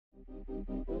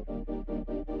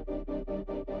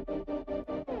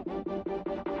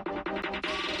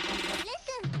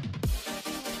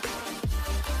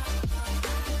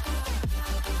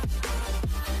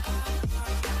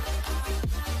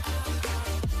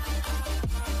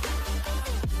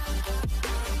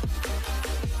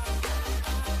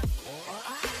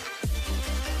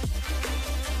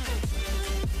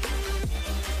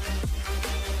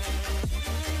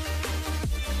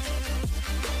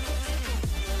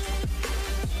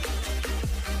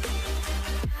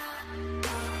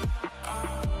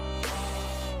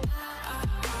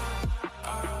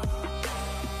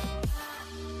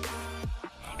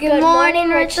Good morning,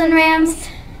 Richland Rams.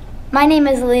 My name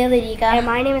is Leah Ledica. And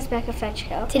my name is Becca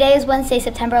Fetchko. Today is Wednesday,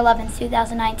 September 11th,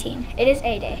 2019. It is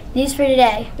A-Day. News for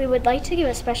today. We would like to give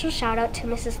a special shout out to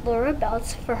Mrs. Laura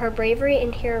Belts for her bravery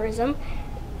and heroism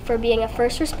for being a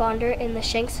first responder in the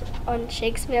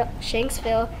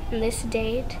Shanksville on this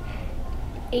date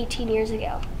 18 years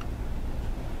ago.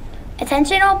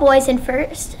 Attention all boys in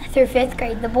 1st through 5th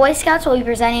grade. The Boy Scouts will be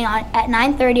presenting at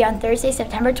 9:30 on Thursday,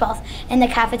 September 12th in the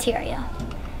cafeteria.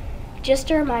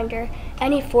 Just a reminder,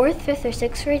 any 4th, 5th, or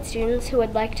 6th grade students who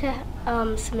would like to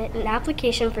submit an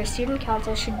application for student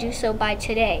council should do so by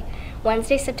today,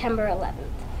 Wednesday, September 11th.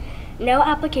 No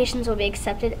applications will be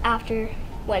accepted after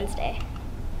Wednesday.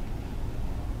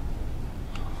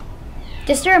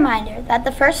 Just a reminder that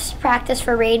the first practice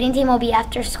for raiding team will be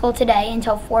after school today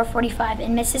until 4:45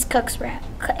 in Mrs.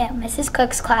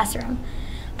 Cook's classroom.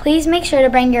 Please make sure to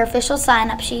bring your official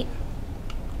sign-up sheet.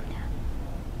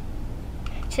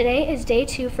 Today is day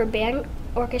 2 for band,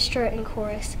 orchestra, and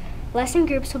chorus. Lesson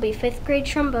groups will be 5th grade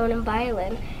trombone and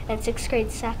violin and 6th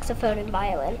grade saxophone and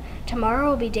violin. Tomorrow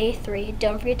will be day 3.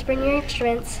 Don't forget to bring your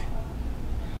instruments.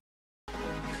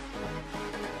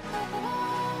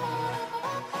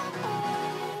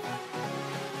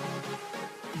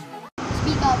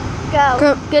 Speak up.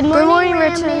 Go. Good morning,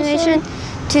 Richland Nation.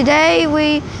 Today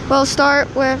we will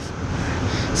start with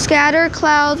scattered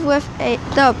clouds with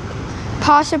the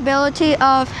possibility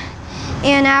of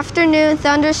an afternoon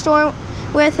thunderstorm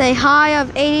with a high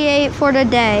of 88 for the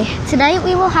day. Tonight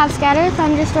we will have scattered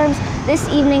thunderstorms this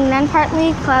evening, then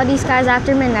partly cloudy skies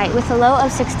after midnight with a low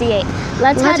of 68.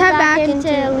 Let's head back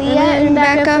into Leah and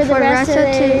Becca for the rest of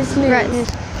today's news.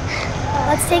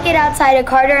 Let's take it outside to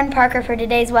Carter and Parker for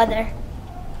today's weather.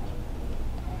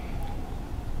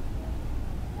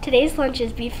 Today's lunch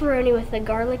is beefaroni with a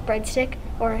garlic breadstick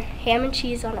or ham and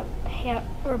cheese on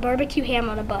or barbecue ham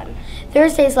on a bun.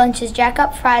 Thursday's lunch is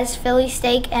jack-up fries, Philly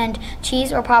steak, and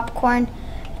cheese or popcorn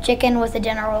chicken with a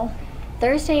dinner roll.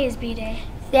 Thursday is B-Day.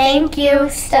 Thank you,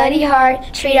 study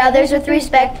hard, treat others with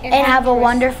respect, and have a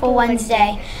wonderful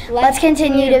Wednesday. Let's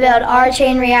continue to build our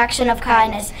chain reaction of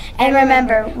kindness. And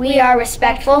remember, we are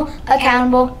respectful,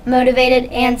 accountable,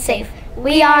 motivated, and safe.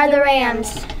 We are the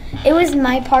Rams. It was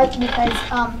my part because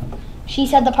she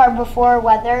said the part before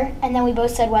weather, and then we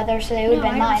both said weather, so it would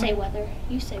have been mine. I don't say weather.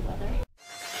 You say weather.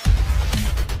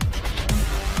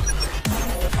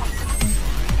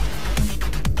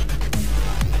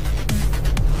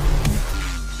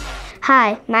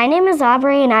 Hi, my name is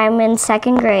Aubrey and I'm in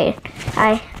 2nd grade.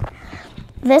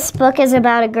 This book is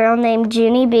about a girl named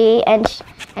Junie B. and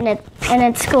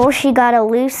at school she got a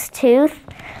loose tooth.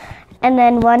 And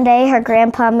then one day her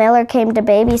grandpa Miller came to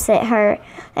babysit her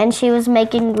and she was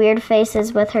making weird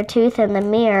faces with her tooth in the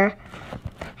mirror.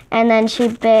 And then she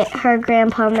bit her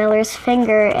grandpa Miller's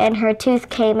finger and her tooth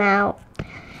came out.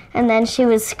 And then she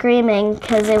was screaming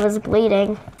because it was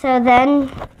bleeding. So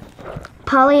then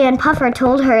Polly and Puffer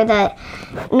told her that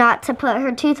not to put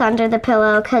her tooth under the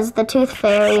pillow because the tooth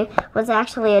fairy was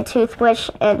actually a tooth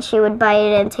witch and she would bite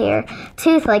it into your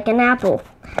tooth like an apple.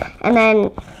 And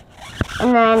then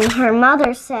her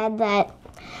mother said that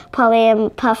Polly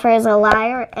and Puffer is a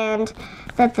liar and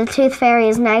that the tooth fairy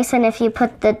is nice and if you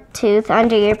put the tooth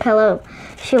under your pillow,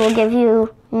 she will give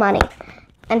you money.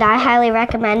 And I highly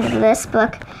recommend this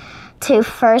book to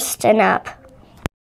 1st and up.